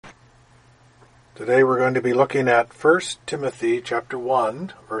Today we're going to be looking at 1 Timothy chapter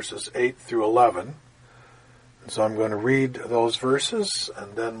 1, verses 8 through 11. And so I'm going to read those verses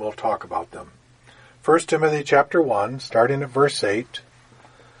and then we'll talk about them. 1 Timothy chapter 1, starting at verse 8.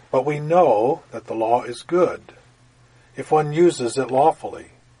 But we know that the law is good, if one uses it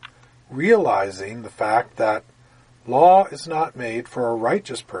lawfully, realizing the fact that law is not made for a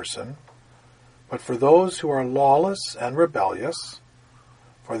righteous person, but for those who are lawless and rebellious,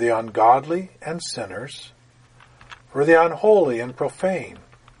 for the ungodly and sinners, for the unholy and profane,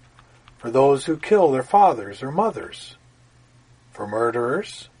 for those who kill their fathers or mothers, for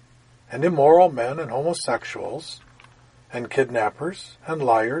murderers, and immoral men and homosexuals, and kidnappers, and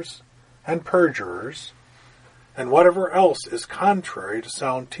liars, and perjurers, and whatever else is contrary to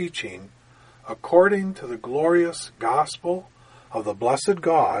sound teaching, according to the glorious gospel of the blessed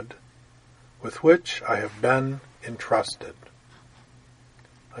God, with which I have been entrusted.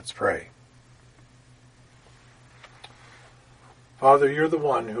 Let's pray. Father, you're the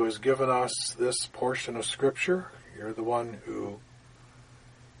one who has given us this portion of Scripture. You're the one who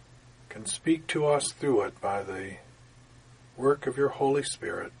can speak to us through it by the work of your Holy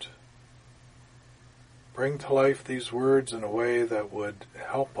Spirit. Bring to life these words in a way that would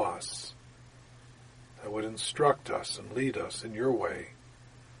help us, that would instruct us and lead us in your way.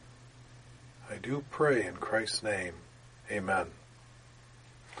 I do pray in Christ's name. Amen.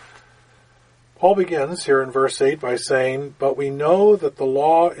 Paul begins here in verse 8 by saying, "But we know that the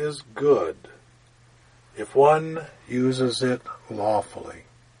law is good, if one uses it lawfully."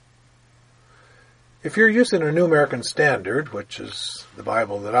 If you're using a New American Standard, which is the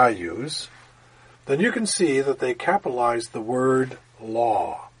Bible that I use, then you can see that they capitalize the word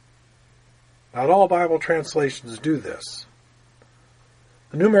law. Not all Bible translations do this.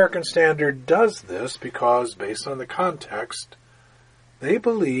 The New American Standard does this because, based on the context, they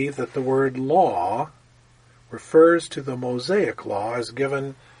believe that the word law refers to the Mosaic law as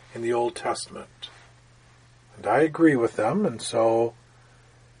given in the Old Testament. And I agree with them, and so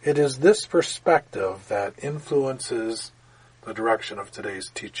it is this perspective that influences the direction of today's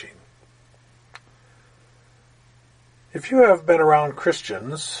teaching. If you have been around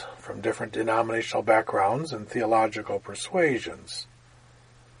Christians from different denominational backgrounds and theological persuasions,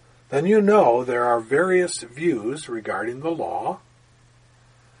 then you know there are various views regarding the law,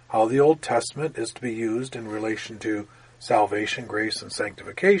 how the Old Testament is to be used in relation to salvation, grace, and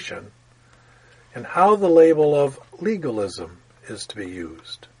sanctification, and how the label of legalism is to be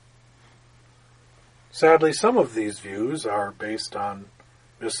used. Sadly, some of these views are based on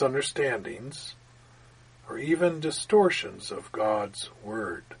misunderstandings or even distortions of God's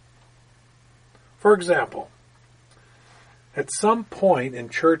Word. For example, at some point in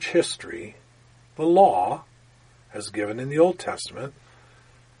church history, the law, as given in the Old Testament,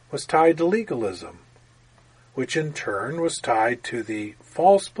 was tied to legalism, which in turn was tied to the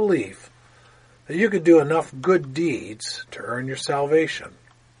false belief that you could do enough good deeds to earn your salvation.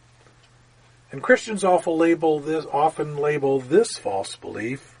 And Christians often label this false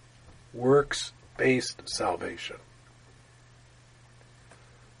belief works-based salvation.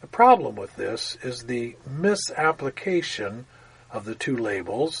 The problem with this is the misapplication of the two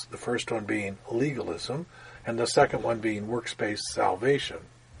labels, the first one being legalism and the second one being works-based salvation.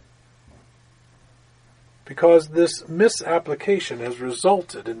 Because this misapplication has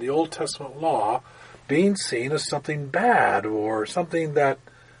resulted in the Old Testament law being seen as something bad or something that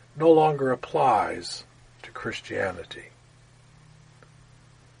no longer applies to Christianity.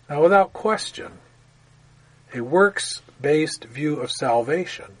 Now, without question, a works-based view of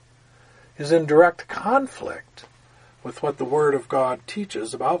salvation is in direct conflict with what the Word of God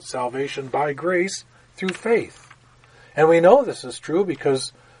teaches about salvation by grace through faith. And we know this is true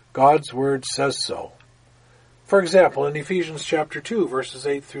because God's Word says so. For example, in Ephesians chapter 2, verses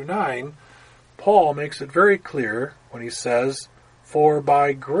 8 through 9, Paul makes it very clear when he says, "For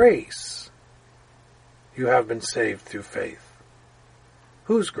by grace you have been saved through faith."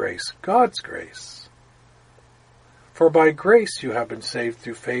 Whose grace? God's grace. "For by grace you have been saved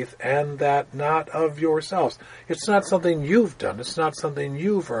through faith, and that not of yourselves." It's not something you've done. It's not something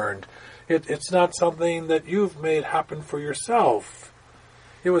you've earned. It's not something that you've made happen for yourself.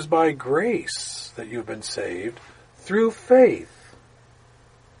 It was by grace that you've been saved through faith.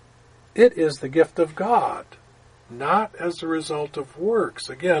 It is the gift of God, not as a result of works.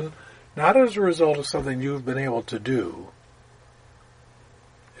 Again, not as a result of something you've been able to do.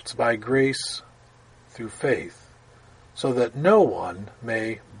 It's by grace through faith, so that no one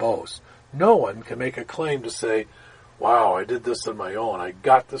may boast. No one can make a claim to say, "Wow, I did this on my own. I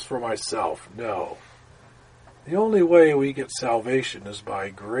got this for myself." No. The only way we get salvation is by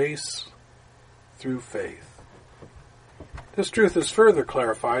grace through faith. This truth is further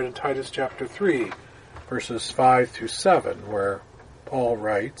clarified in Titus chapter 3, verses 5 through 7, where Paul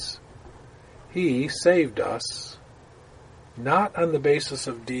writes, "He saved us, not on the basis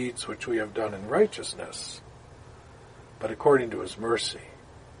of deeds which we have done in righteousness, but according to his mercy,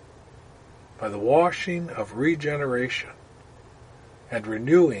 by the washing of regeneration and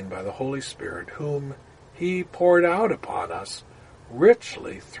renewing by the Holy Spirit, whom he poured out upon us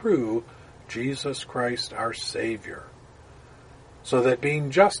richly through Jesus Christ our Savior, so that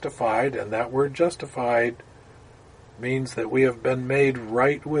being justified," and that word justified means that we have been made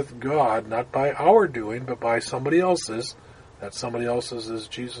right with God, not by our doing, but by somebody else's. That somebody else's is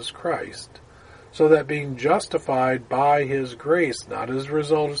Jesus Christ. So that being justified by his grace, not as a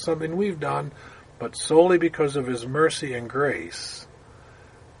result of something we've done, but solely because of his mercy and grace,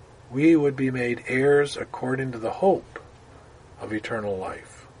 we would be made heirs according to the hope of eternal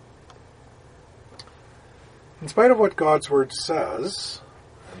life. In spite of what God's Word says,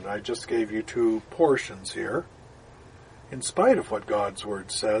 and I just gave you two portions here, in spite of what God's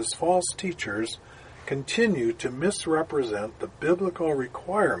Word says, false teachers continue to misrepresent the biblical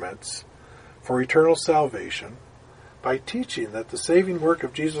requirements for eternal salvation by teaching that the saving work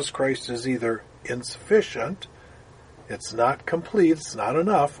of Jesus Christ is either insufficient, it's not complete, it's not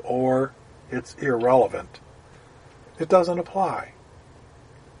enough, or it's irrelevant. It doesn't apply.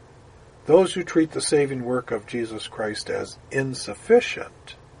 Those who treat the saving work of Jesus Christ as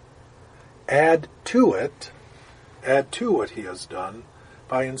insufficient add to what he has done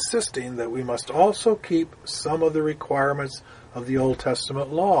by insisting that we must also keep some of the requirements of the Old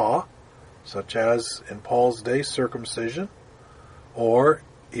Testament law, such as in Paul's day circumcision, or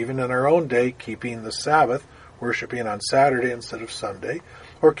even in our own day keeping the Sabbath, worshiping on Saturday instead of Sunday,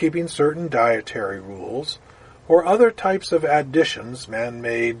 or keeping certain dietary rules, or other types of additions,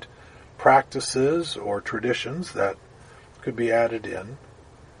 man-made practices or traditions that could be added in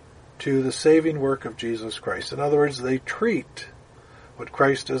to the saving work of Jesus Christ. In other words, they treat what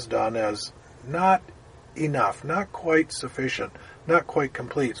Christ has done as not enough, not quite sufficient, not quite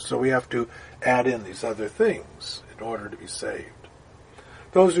complete, so we have to add in these other things in order to be saved.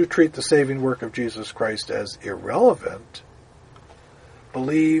 Those who treat the saving work of Jesus Christ as irrelevant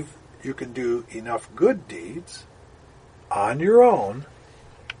believe you can do enough good deeds on your own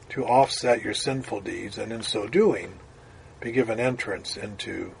to offset your sinful deeds, and in so doing, be given entrance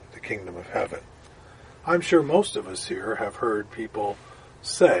into the kingdom of heaven. I'm sure most of us here have heard people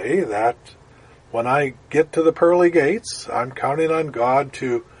say that when I get to the pearly gates, I'm counting on God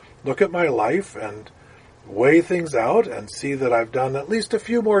to look at my life and weigh things out and see that I've done at least a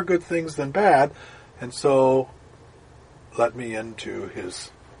few more good things than bad, and so let me into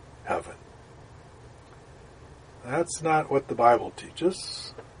his heaven. That's not what the Bible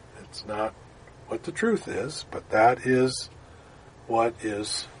teaches. It's not what the truth is, but that is what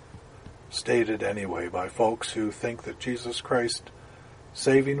is stated anyway by folks who think that Jesus Christ's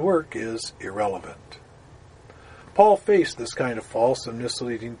saving work is irrelevant. Paul faced this kind of false and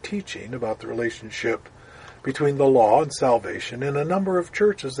misleading teaching about the relationship between the law and salvation in a number of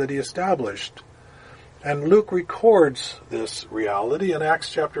churches that he established. And Luke records this reality in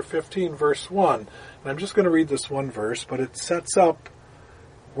Acts chapter 15, verse 1. And I'm just going to read this one verse, but it sets up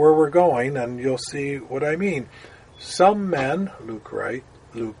where we're going, and you'll see what I mean. Some men, Luke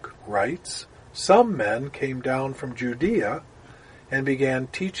writes, some men came down from Judea and began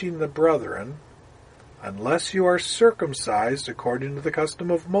teaching the brethren, unless you are circumcised according to the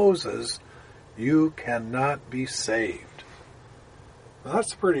custom of Moses, you cannot be saved. Now,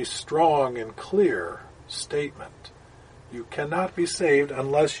 that's a pretty strong and clear statement. You cannot be saved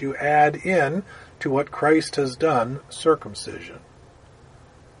unless you add in to what Christ has done, circumcision.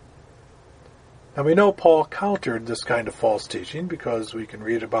 Now we know Paul countered this kind of false teaching because we can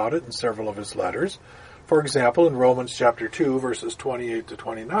read about it in several of his letters. For example, in Romans chapter 2, verses 28 to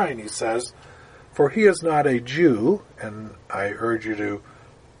 29, he says, "For he is not a Jew," and I urge you to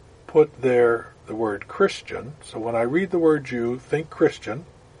put there the word Christian. So when I read the word Jew, think Christian.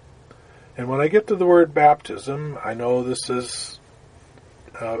 And when I get to the word baptism, I know this is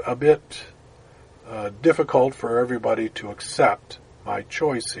a bit difficult for everybody to accept my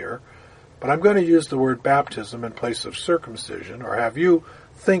choice here. But I'm going to use the word baptism in place of circumcision, or have you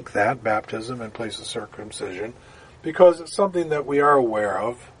think that, baptism in place of circumcision, because it's something that we are aware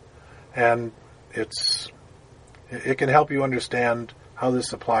of, and it can help you understand how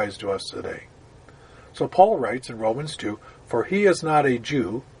this applies to us today. So Paul writes in Romans 2, "For he is not a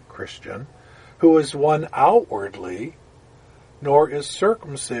Jew," Christian, "who is one outwardly, nor is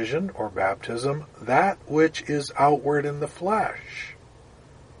circumcision, or baptism, that which is outward in the flesh."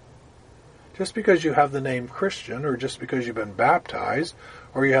 Just because you have the name Christian, or just because you've been baptized,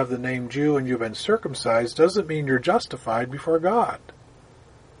 or you have the name Jew and you've been circumcised, doesn't mean you're justified before God.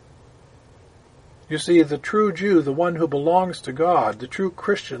 You see, the true Jew, the one who belongs to God, the true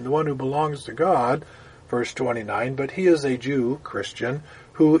Christian, the one who belongs to God, verse 29, but he is a Jew, Christian,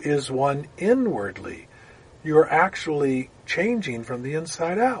 who is one inwardly. You're actually changing from the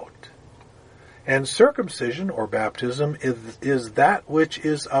inside out. And circumcision, or baptism, is that which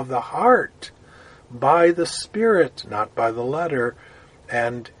is of the heart, by the Spirit, not by the letter.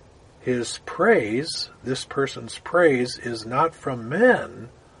 And his praise, this person's praise, is not from men,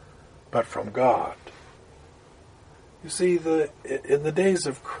 but from God. You see, in the days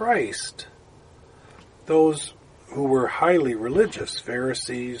of Christ, those who were highly religious,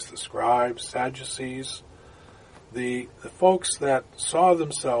 Pharisees, the scribes, Sadducees, the folks that saw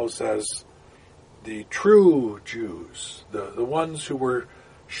themselves as the true Jews, the ones who were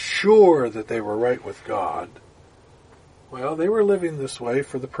sure that they were right with God, well, they were living this way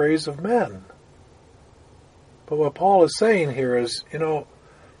for the praise of men. But what Paul is saying here is,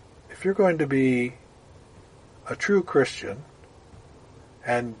 if you're going to be a true Christian,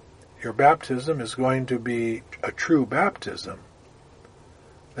 and your baptism is going to be a true baptism,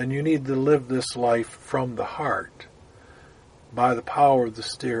 then you need to live this life from the heart, by the power of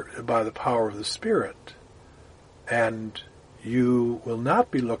the Spirit. And you will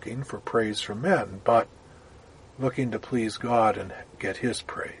not be looking for praise from men, but looking to please God and get His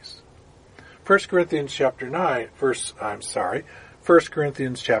praise. 1 Corinthians chapter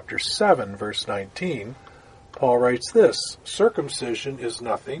 7, verse 19, Paul writes this, circumcision is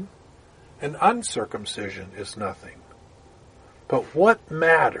nothing, and uncircumcision is nothing. But what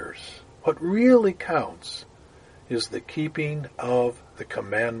matters, what really counts, is the keeping of the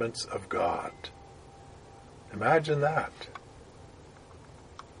commandments of God. Imagine that.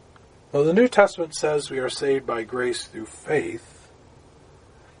 Well, the New Testament says we are saved by grace through faith.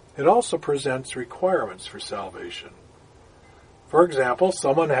 It also presents requirements for salvation. For example,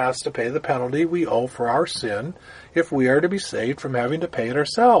 someone has to pay the penalty we owe for our sin if we are to be saved from having to pay it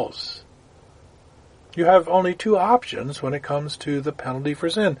ourselves. You have only two options when it comes to the penalty for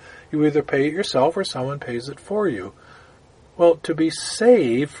sin. You either pay it yourself or someone pays it for you. Well, to be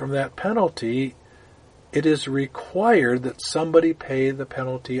saved from that penalty, it is required that somebody pay the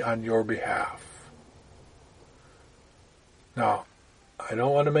penalty on your behalf. Now, I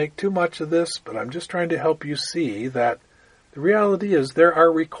don't want to make too much of this, but I'm just trying to help you see that the reality is there are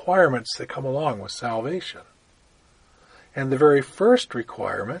requirements that come along with salvation. And the very first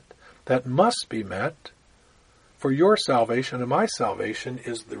requirement that must be met for your salvation and my salvation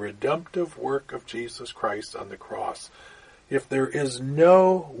is the redemptive work of Jesus Christ on the cross. If there is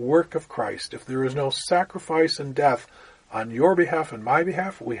no work of Christ, if there is no sacrifice and death on your behalf and my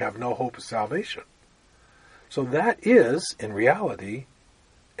behalf, we have no hope of salvation. So that is, in reality,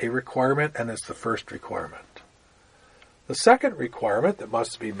 a requirement, and it's the first requirement. The second requirement that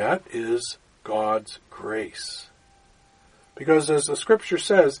must be met is God's grace. Because as the Scripture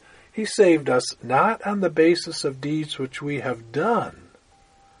says, He saved us not on the basis of deeds which we have done,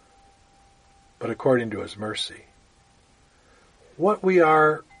 but according to His mercy. What we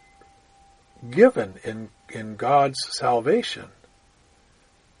are given in God's salvation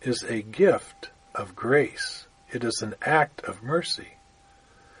is a gift of grace. It is an act of mercy.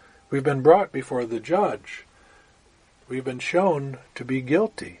 We've been brought before the judge. We've been shown to be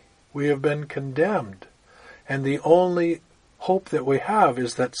guilty. We have been condemned. And the only hope that we have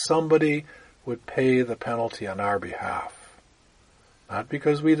is that somebody would pay the penalty on our behalf. Not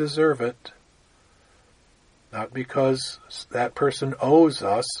because we deserve it. Not because that person owes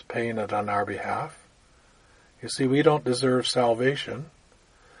us paying it on our behalf. You see, we don't deserve salvation,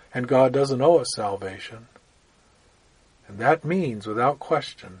 and God doesn't owe us salvation. And that means, without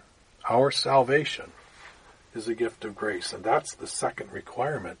question, our salvation is a gift of grace, and that's the second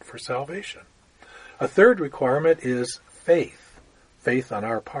requirement for salvation. A third requirement is faith, faith on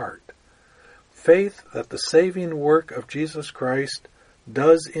our part. Faith that the saving work of Jesus Christ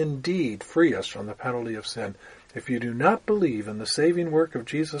does indeed free us from the penalty of sin. If you do not believe in the saving work of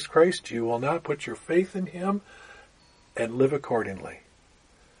Jesus Christ, you will not put your faith in Him and live accordingly.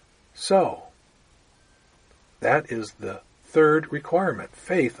 So, that is the third requirement,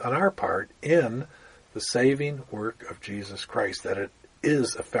 faith on our part in the saving work of Jesus Christ, that it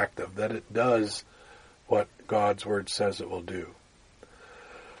is effective, that it does what God's Word says it will do.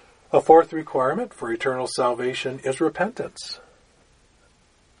 A fourth requirement for eternal salvation is repentance.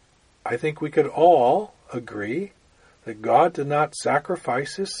 I think we could all agree that God did not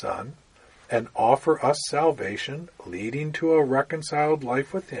sacrifice His Son and offer us salvation leading to a reconciled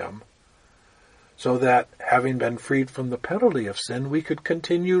life with Him so that, having been freed from the penalty of sin, we could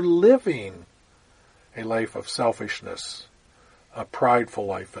continue living a life of selfishness, a prideful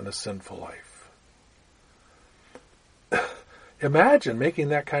life, and a sinful life. Imagine making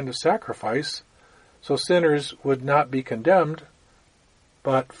that kind of sacrifice so sinners would not be condemned,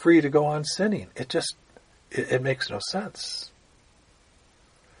 but free to go on sinning. It makes no sense.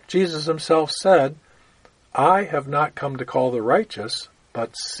 Jesus himself said, "I have not come to call the righteous,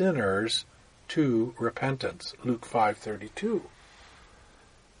 but sinners to repentance." Luke 5:32.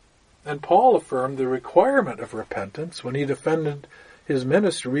 And Paul affirmed the requirement of repentance when he defended his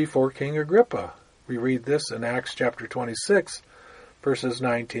ministry before King Agrippa. We read this in Acts chapter 26, verses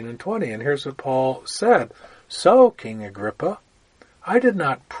 19 and 20. And here's what Paul said. "So, King Agrippa, I did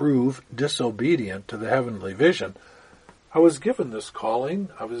not prove disobedient to the heavenly vision. I was given this calling.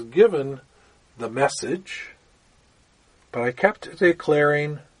 I was given the message. But I kept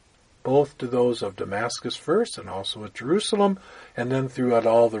declaring both to those of Damascus first and also at Jerusalem, and then throughout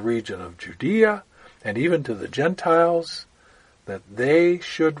all the region of Judea, and even to the Gentiles, that they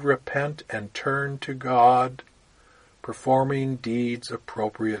should repent and turn to God, performing deeds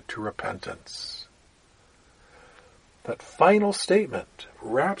appropriate to repentance." That final statement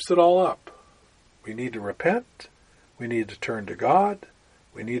wraps it all up. We need to repent, we need to turn to God,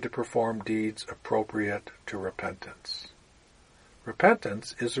 we need to perform deeds appropriate to repentance.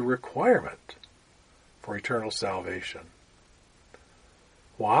 Repentance is a requirement for eternal salvation.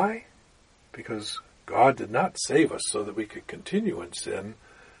 Why? Because God did not save us so that we could continue in sin,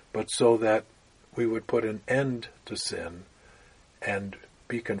 but so that we would put an end to sin and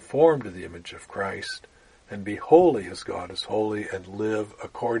be conformed to the image of Christ and be holy as God is holy and live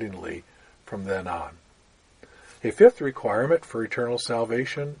accordingly from then on. A fifth requirement for eternal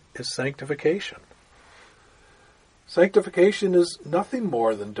salvation is sanctification. Sanctification is nothing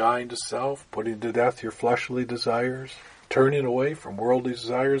more than dying to self, putting to death your fleshly desires, turning away from worldly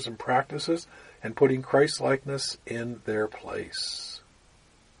desires and practices, and putting Christ-likeness in their place.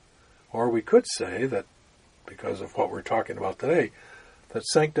 Or we could say that, because of what we're talking about today, that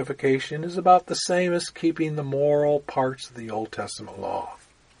sanctification is about the same as keeping the moral parts of the Old Testament law.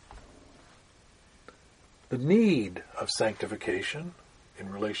 The need of sanctification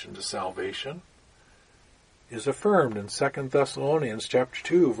in relation to salvation is affirmed in 2 Thessalonians chapter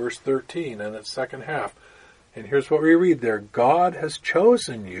 2, verse 13, and its second half. And here's what we read there. "God has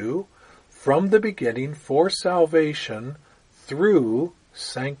chosen you from the beginning for salvation through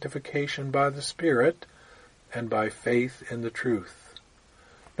sanctification by the Spirit and by faith in the truth."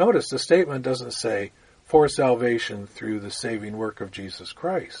 Notice the statement doesn't say for salvation through the saving work of Jesus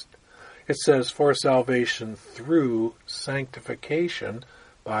Christ. It says for salvation through sanctification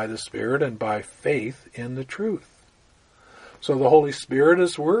by the Spirit and by faith in the truth. So the Holy Spirit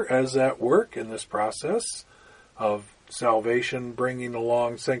is at work in this process of salvation, bringing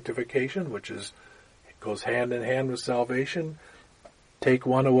along sanctification, which goes hand in hand with salvation. Take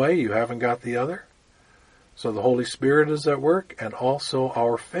one away, you haven't got the other. So the Holy Spirit is at work, and also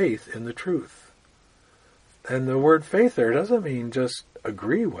our faith in the truth. And the word faith there doesn't mean just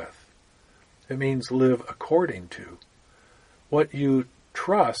agree with. It means live according to. What you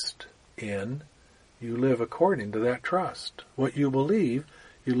trust in, you live according to that trust. What you believe,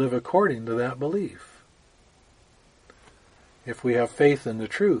 you live according to that belief. If we have faith in the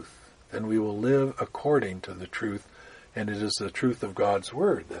truth, then we will live according to the truth, and it is the truth of God's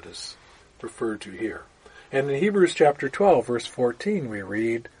Word that is referred to here. And in Hebrews chapter 12, verse 14, we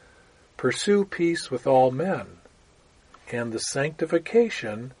read, "Pursue peace with all men, and the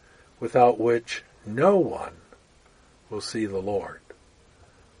sanctification without which no one will see the Lord."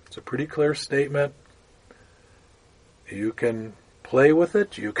 It's a pretty clear statement. You can play with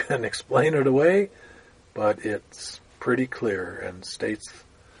it, you can explain it away, but it's pretty clear and states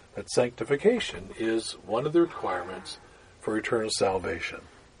that sanctification is one of the requirements for eternal salvation.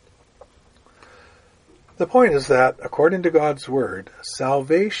 The point is that, according to God's Word,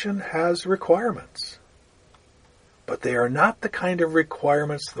 salvation has requirements. But they are not the kind of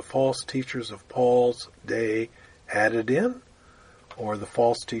requirements the false teachers of Paul's day added in, or the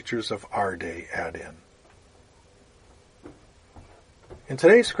false teachers of our day add in. In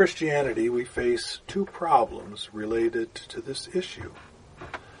today's Christianity, we face two problems related to this issue.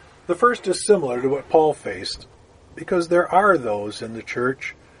 The first is similar to what Paul faced, because there are those in the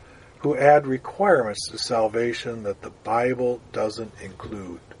church who add requirements to salvation that the Bible doesn't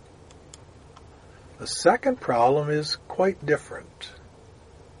include. The second problem is quite different.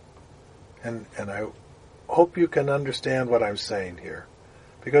 And I hope you can understand what I'm saying here,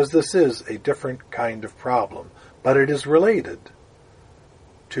 because this is a different kind of problem, but it is related.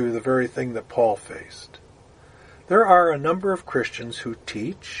 to the very thing that Paul faced. There are a number of Christians who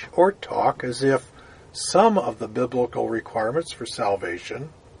teach or talk as if some of the biblical requirements for salvation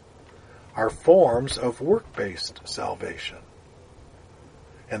are forms of work-based salvation,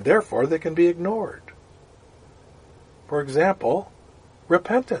 and therefore they can be ignored. For example,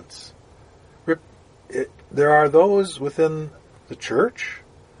 repentance. There are those within the church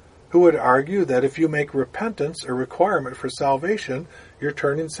who would argue that if you make repentance a requirement for salvation, you're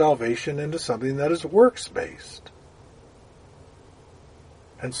turning salvation into something that is works-based.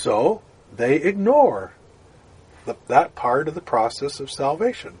 And so they ignore that part of the process of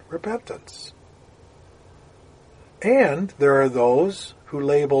salvation, repentance. And there are those who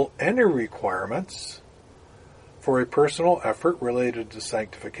label any requirements for a personal effort related to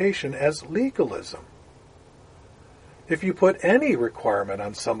sanctification as legalism. If you put any requirement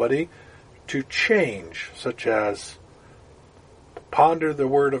on somebody to change, such as ponder the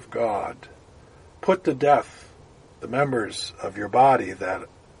Word of God, put to death the members of your body that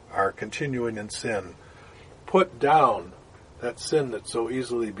are continuing in sin, put down that sin that so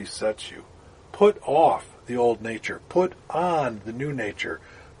easily besets you, put off the old nature, put on the new nature,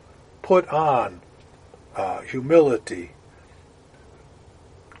 put on humility,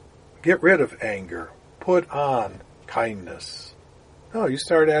 get rid of anger, put on kindness. No, you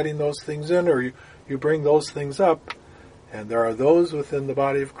start adding those things in, or you bring those things up, and there are those within the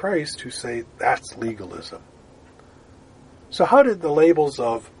body of Christ who say that's legalism. So how did the labels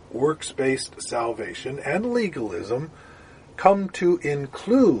of works-based salvation and legalism come to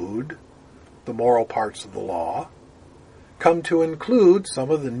include the moral parts of the law, come to include some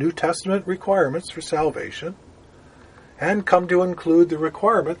of the New Testament requirements for salvation, and come to include the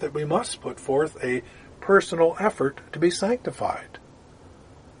requirement that we must put forth a personal effort to be sanctified?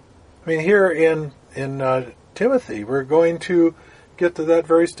 I mean, here in Timothy, we're going to get to that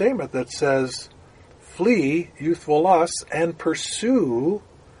very statement that says, flee youthful lusts and pursue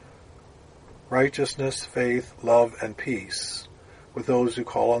righteousness, faith, love, and peace with those who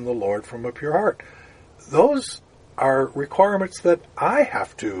call on the Lord from a pure heart. Those are requirements that I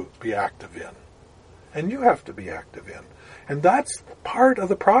have to be active in, and you have to be active in. And that's part of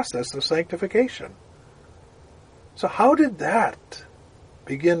the process of sanctification. So how did that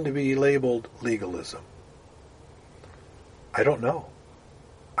begin to be labeled legalism? I don't know.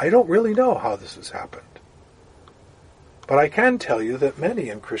 I don't really know how this has happened. But I can tell you that many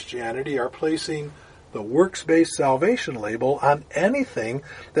in Christianity are placing the works-based salvation label on anything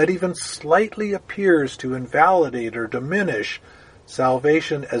that even slightly appears to invalidate or diminish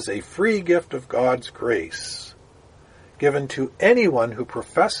salvation as a free gift of God's grace, given to anyone who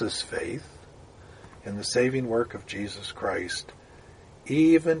professes faith in the saving work of Jesus Christ,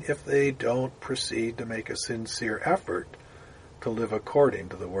 even if they don't proceed to make a sincere effort to live according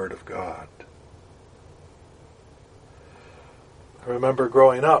to the Word of God. I remember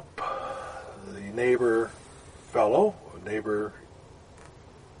growing up, the young neighbor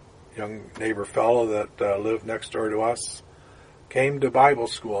fellow that lived next door to us came to Bible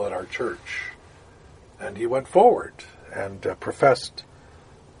school at our church. And he went forward and professed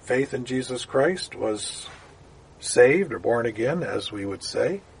faith in Jesus Christ, was saved or born again, as we would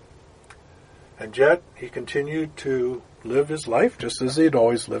say. And yet he continued to live his life just as he'd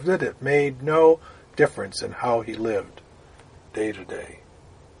always lived it. It made no difference in how he lived day to day.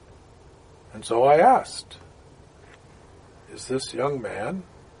 And so I asked, is this young man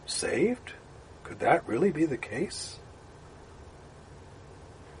saved? Could that really be the case?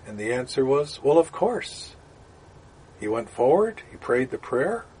 And the answer was, well, of course. He went forward, he prayed the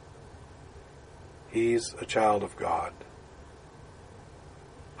prayer. He's a child of God.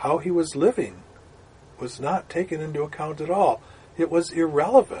 How he was living was not taken into account at all. It was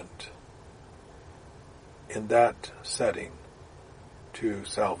irrelevant in that setting to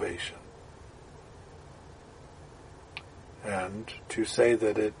salvation. And to say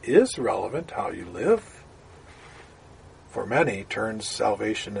that it is relevant how you live, for many, turns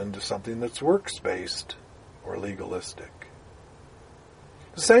salvation into something that's works-based or legalistic.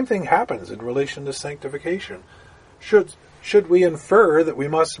 The same thing happens in relation to sanctification. Should we infer that we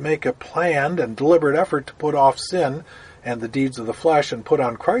must make a planned and deliberate effort to put off sin and the deeds of the flesh and put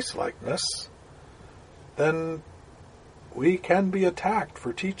on Christ-likeness, then we can be attacked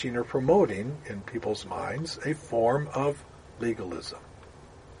for teaching or promoting, in people's minds, a form of legalism.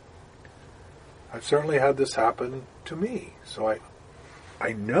 I've certainly had this happen to me, so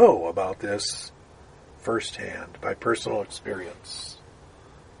I know about this firsthand, by personal experience.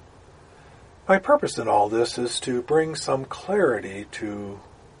 My purpose in all this is to bring some clarity to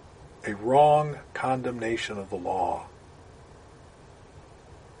a wrong condemnation of the law.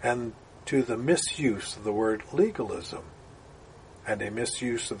 and to the misuse of the word legalism and a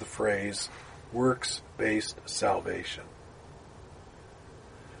misuse of the phrase works-based salvation.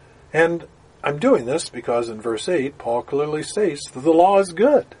 And I'm doing this because in verse 8, Paul clearly states that the law is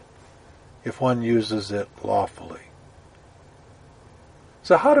good if one uses it lawfully.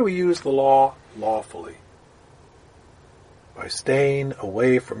 So how do we use the law lawfully? By staying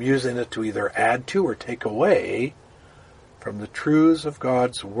away from using it to either add to or take away from the truths of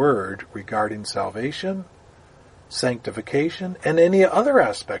God's Word regarding salvation, sanctification, and any other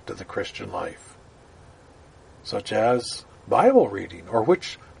aspect of the Christian life, such as Bible reading, or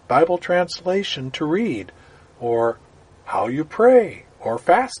which Bible translation to read, or how you pray, or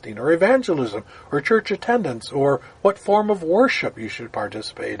fasting, or evangelism, or church attendance, or what form of worship you should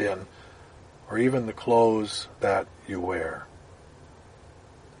participate in, or even the clothes that you wear.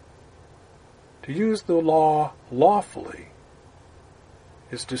 To use the law lawfully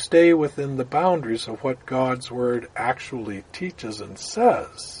is to stay within the boundaries of what God's Word actually teaches and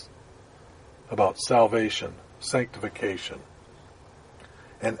says about salvation, sanctification,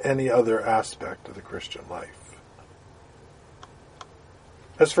 and any other aspect of the Christian life.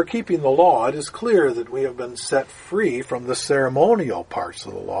 As for keeping the law, it is clear that we have been set free from the ceremonial parts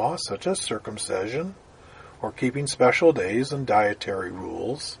of the law, such as circumcision, or keeping special days and dietary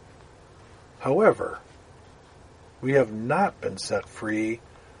rules. However, we have not been set free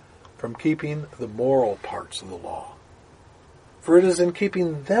from keeping the moral parts of the law. For it is in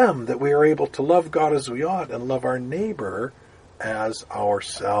keeping them that we are able to love God as we ought and love our neighbor as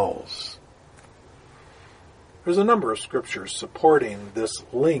ourselves. There's a number of scriptures supporting this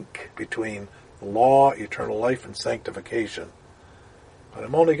link between the law, eternal life, and sanctification. But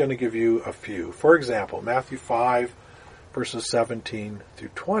I'm only going to give you a few. For example, Matthew 5, verses 17 through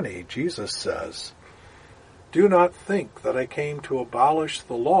 20, Jesus says, "Do not think that I came to abolish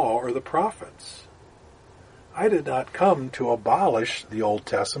the law or the prophets. I did not come to abolish the Old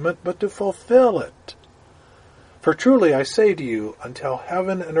Testament, but to fulfill it. For truly I say to you, until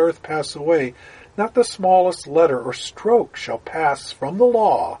heaven and earth pass away, not the smallest letter or stroke shall pass from the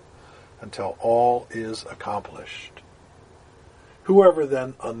law until all is accomplished. Whoever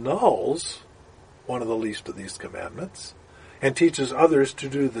then annuls one of the least of these commandments and teaches others to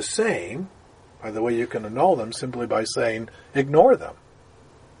do the same," by the way, you can annul them simply by saying, ignore them.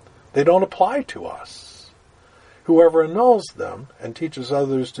 They don't apply to us. "Whoever annuls them and teaches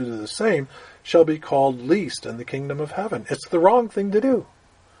others to do the same shall be called least in the kingdom of heaven." It's the wrong thing to do.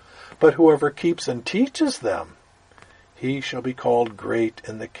 "But whoever keeps and teaches them, he shall be called great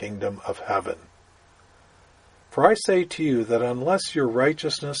in the kingdom of heaven. For I say to you that unless your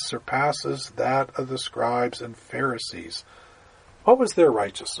righteousness surpasses that of the scribes and Pharisees." What was their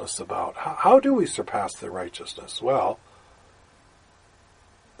righteousness about? How do we surpass their righteousness? Well,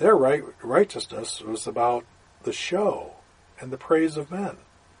 their righteousness was about the show and the praise of men.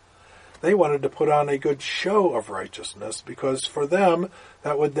 They wanted to put on a good show of righteousness because for them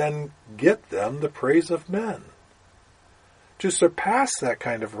that would then get them the praise of men. To surpass that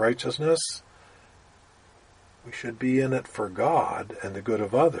kind of righteousness, we should be in it for God and the good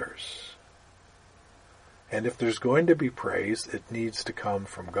of others. And if there's going to be praise, it needs to come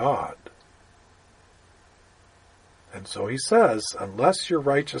from God. And so he says, unless your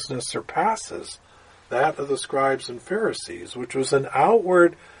righteousness surpasses that of the scribes and Pharisees, which was an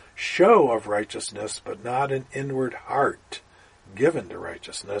outward show of righteousness, but not an inward heart given to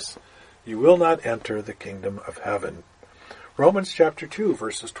righteousness, you will not enter the kingdom of heaven. Romans chapter 2,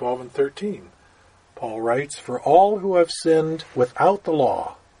 verses 12 and 13. Paul writes, "For all who have sinned without the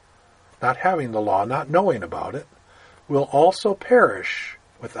law, not having the law, not knowing about it, will also perish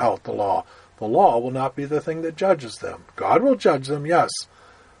without the law. The law will not be the thing that judges them." God will judge them, yes,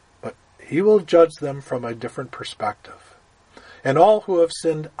 but he will judge them from a different perspective. "And all who have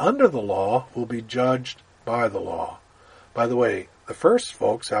sinned under the law will be judged by the law." By the way, the first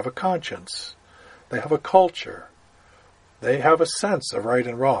folks have a conscience. They have a culture. They have a sense of right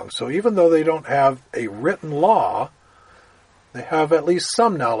and wrong. So even though they don't have a written law, they have at least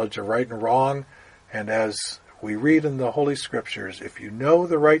some knowledge of right and wrong. And as we read in the Holy Scriptures, if you know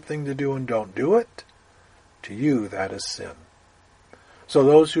the right thing to do and don't do it, to you that is sin. So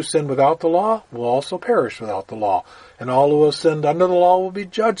those who sin without the law will also perish without the law. And all who have sinned under the law will be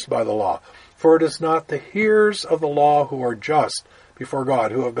judged by the law. For it is not the hearers of the law who are just before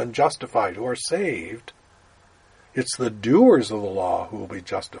God, who have been justified, who are saved. It's the doers of the law who will be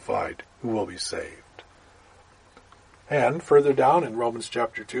justified, who will be saved. And further down in Romans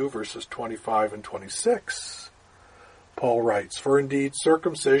chapter 2, verses 25 and 26, Paul writes, "For indeed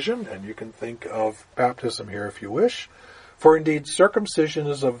circumcision," and you can think of baptism here if you wish, For indeed circumcision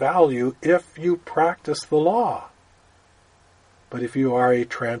is of value if you practice the law. But if you are a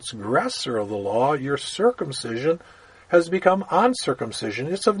transgressor of the law, your circumcision has become uncircumcision.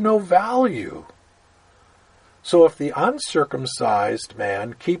 It's of no value. So if the uncircumcised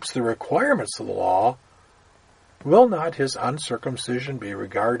man keeps the requirements of the law, will not his uncircumcision be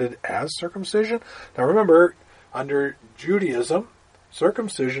regarded as circumcision? Now remember, under Judaism,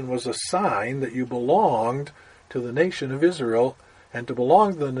 circumcision was a sign that you belonged to the nation of Israel, and to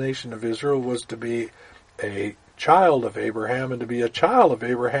belong to the nation of Israel was to be a child of Abraham, and to be a child of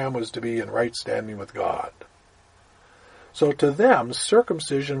Abraham was to be in right standing with God. So to them,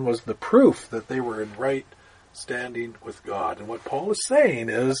 circumcision was the proof that they were in right standing with God. And what Paul is saying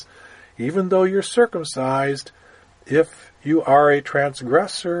is, even though you're circumcised, if you are a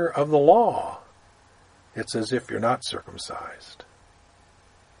transgressor of the law, it's as if you're not circumcised.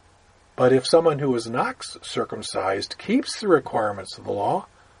 But if someone who is not circumcised keeps the requirements of the law,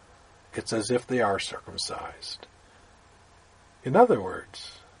 it's as if they are circumcised. In other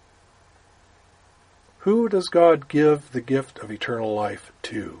words, who does God give the gift of eternal life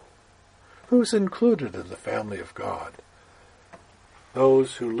to? Who's included in the family of God?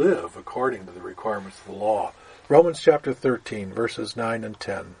 Those who live according to the requirements of the law. Romans chapter 13, verses 9 and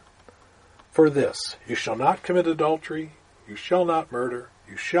 10. For this, you shall not commit adultery, you shall not murder,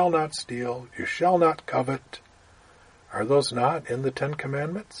 you shall not steal, you shall not covet. Are those not in the 10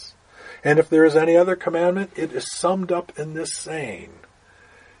 Commandments? And if there is any other commandment, it is summed up in this saying,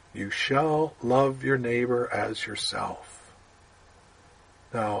 you shall love your neighbor as yourself.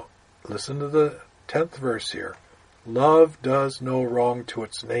 Now, listen to the 10th verse here. Love does no wrong to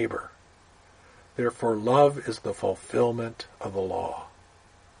its neighbor. Therefore, love is the fulfillment of the law.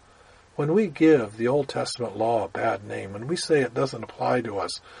 When we give the Old Testament law a bad name, when we say it doesn't apply to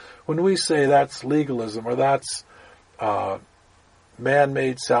us, when we say that's legalism or that's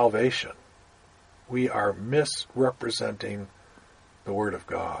man-made salvation, we are misrepresenting the Word of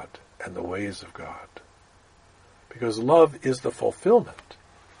God and the ways of God. Because love is the fulfillment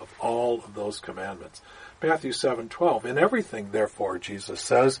of all of those commandments. Matthew 7:12, in everything, therefore, Jesus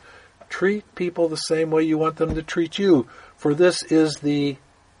says, treat people the same way you want them to treat you, for this is the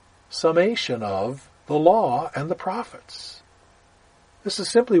summation of the law and the prophets. This is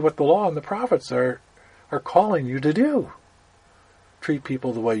simply what the law and the prophets are calling you to do. Treat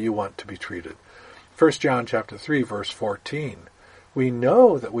people the way you want to be treated. 1 John chapter 3, verse 14. We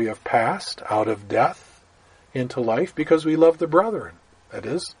know that we have passed out of death into life because we love the brethren. That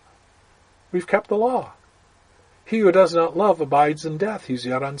is, we've kept the law. He who does not love abides in death. He's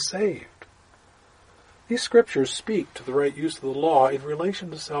yet unsaved. These scriptures speak to the right use of the law in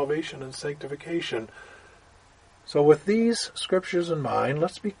relation to salvation and sanctification. So with these scriptures in mind,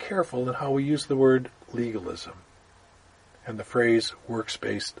 let's be careful in how we use the word legalism and the phrase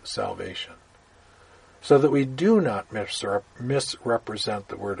works-based salvation, so that we do not misrepresent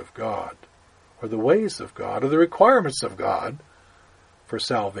the Word of God, or the ways of God, or the requirements of God for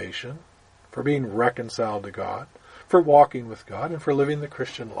salvation, for being reconciled to God, for walking with God, and for living the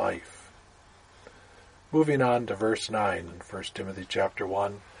Christian life. Moving on to verse 9 in 1 Timothy chapter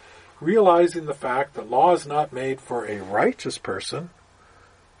 1, realizing the fact that law is not made for a righteous person,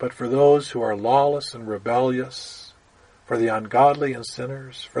 but for those who are lawless and rebellious, for the ungodly and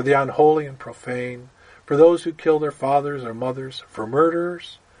sinners, for the unholy and profane, for those who kill their fathers or mothers, for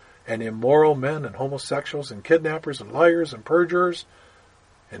murderers and immoral men and homosexuals and kidnappers and liars and perjurers,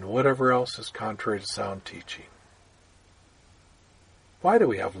 and whatever else is contrary to sound teaching. Why do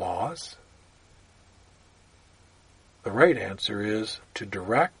we have laws? The right answer is to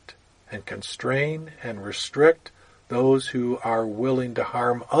direct and constrain and restrict those who are willing to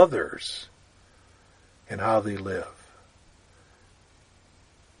harm others in how they live.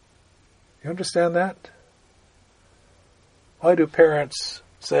 You understand that? Why do parents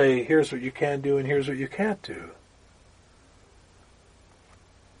say, here's what you can do and here's what you can't do?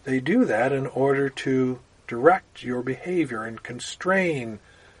 They do that in order to direct your behavior and constrain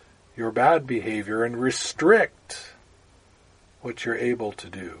your bad behavior and restrict what you're able to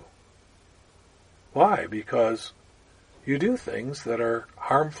do. Why? Because you do things that are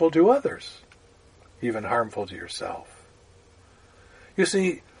harmful to others, even harmful to yourself. You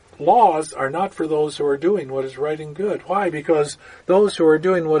see, laws are not for those who are doing what is right and good. Why? Because those who are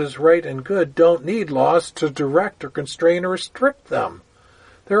doing what is right and good don't need laws to direct or constrain or restrict them.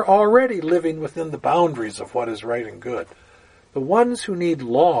 They're already living within the boundaries of what is right and good. The ones who need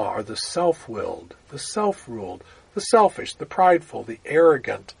law are the self-willed, the self-ruled, the selfish, the prideful, the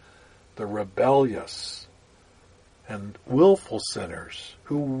arrogant, the rebellious, and willful sinners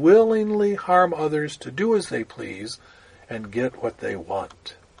who willingly harm others to do as they please and get what they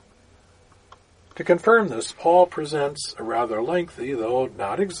want. To confirm this, Paul presents a rather lengthy, though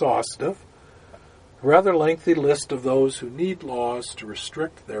not exhaustive, list of those who need laws to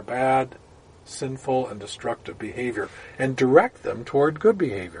restrict their bad, sinful, and destructive behavior and direct them toward good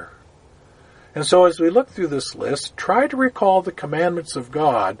behavior. And so as we look through this list, try to recall the commandments of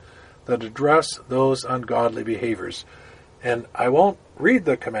God that address those ungodly behaviors. And I won't read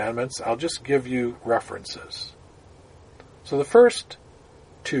the commandments, I'll just give you references. So the first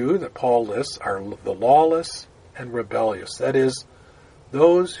two that Paul lists are the lawless and rebellious. That is,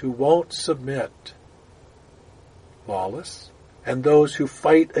 those who won't submit, lawless, and those who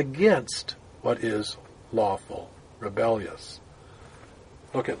fight against what is lawful, rebellious.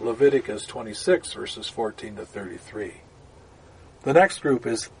 Look at Leviticus 26, verses 14 to 33. The next group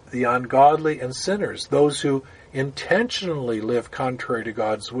is the ungodly and sinners, those who intentionally live contrary to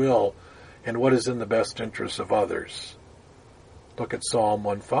God's will and what is in the best interest of others. Look at Psalm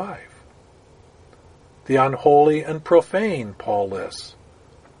 1:5. The unholy and profane, Paul lists.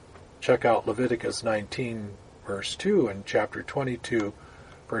 Check out Leviticus 19, verse 2, and chapter 22,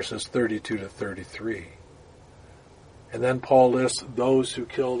 verses 32 to 33. And then Paul lists those who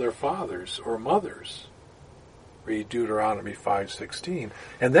kill their fathers or mothers. Read Deuteronomy 5:16.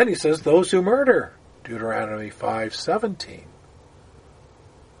 And then he says those who murder. Deuteronomy 5:17.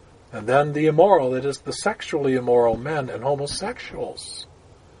 And then the immoral, that is the sexually immoral men and homosexuals.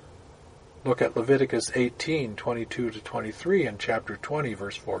 Look at Leviticus 18:22 to 23 and chapter 20,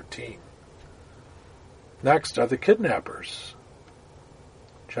 verse 14. Next are the kidnappers.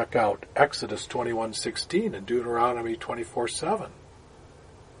 Check out Exodus 21:16 and Deuteronomy 24:7.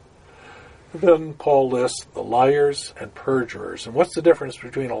 Then Paul lists the liars and perjurers. And what's the difference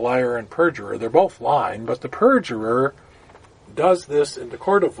between a liar and perjurer? They're both lying, but the perjurer does this in the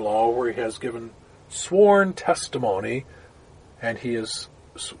court of law where he has given sworn testimony, and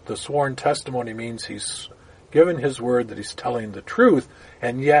the sworn testimony means he's given his word that he's telling the truth,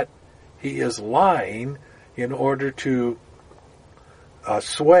 and yet he is lying in order to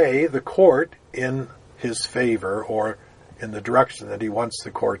sway the court in his favor or in the direction that he wants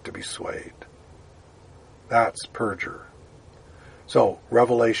the court to be swayed. That's perjure. So,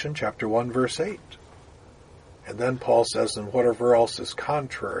 Revelation chapter 1, verse 8. And then Paul says, and whatever else is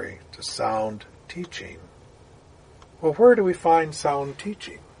contrary to sound teaching. Well, where do we find sound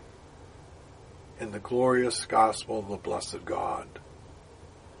teaching? In the glorious gospel of the blessed God.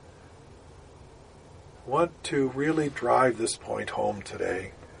 I want to really drive this point home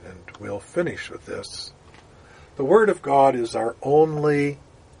today, and we'll finish with this. The Word of God is our only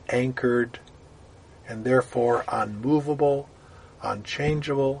anchored and therefore unmovable,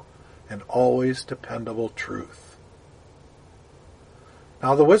 unchangeable, and always dependable truth.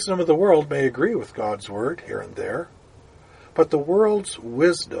 Now, the wisdom of the world may agree with God's Word here and there, but the world's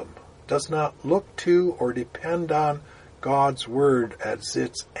wisdom does not look to or depend on God's Word as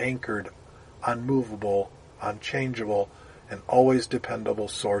its anchored, unmovable, unchangeable, and always dependable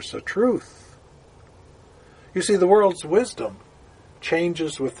source of truth. You see, the world's wisdom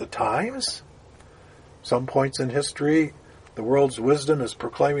changes with the times. Some points in history, the world's wisdom is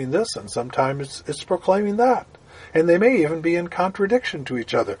proclaiming this, and sometimes it's proclaiming that. And they may even be in contradiction to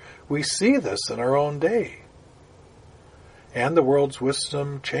each other. We see this in our own day. And the world's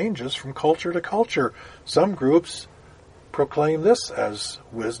wisdom changes from culture to culture. Some groups proclaim this as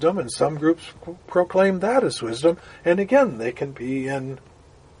wisdom, and some groups proclaim that as wisdom. And again, they can be in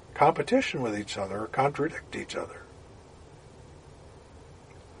competition with each other or contradict each other.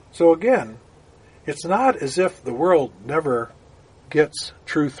 So again, it's not as if the world never gets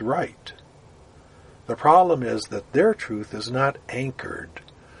truth right. The problem is that their truth is not anchored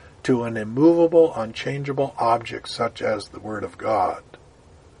to an immovable, unchangeable object such as the Word of God.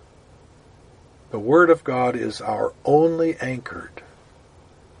 The Word of God is our only anchored,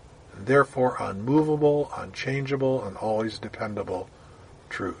 and therefore unmovable, unchangeable, and always dependable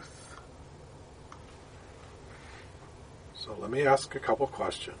truth. So let me ask a couple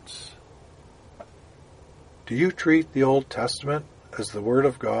questions. Do you treat the Old Testament as the Word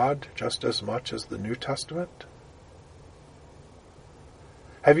of God just as much as the New Testament?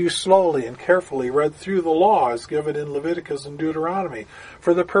 Have you slowly and carefully read through the laws given in Leviticus and Deuteronomy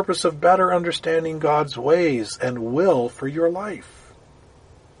for the purpose of better understanding God's ways and will for your life?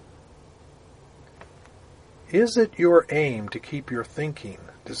 Is it your aim to keep your thinking,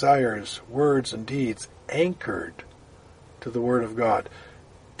 desires, words, and deeds anchored to the Word of God?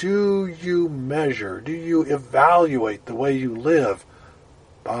 Do you measure, do you evaluate the way you live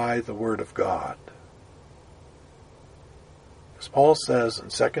by the Word of God? As Paul says in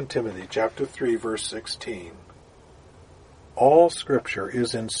 2 Timothy chapter 3, verse 16, all Scripture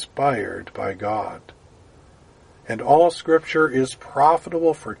is inspired by God, and all Scripture is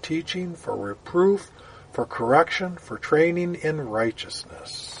profitable for teaching, for reproof, for correction, for training in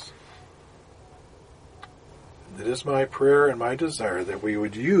righteousness. It is my prayer and my desire that we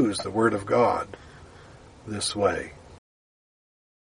would use the Word of God this way.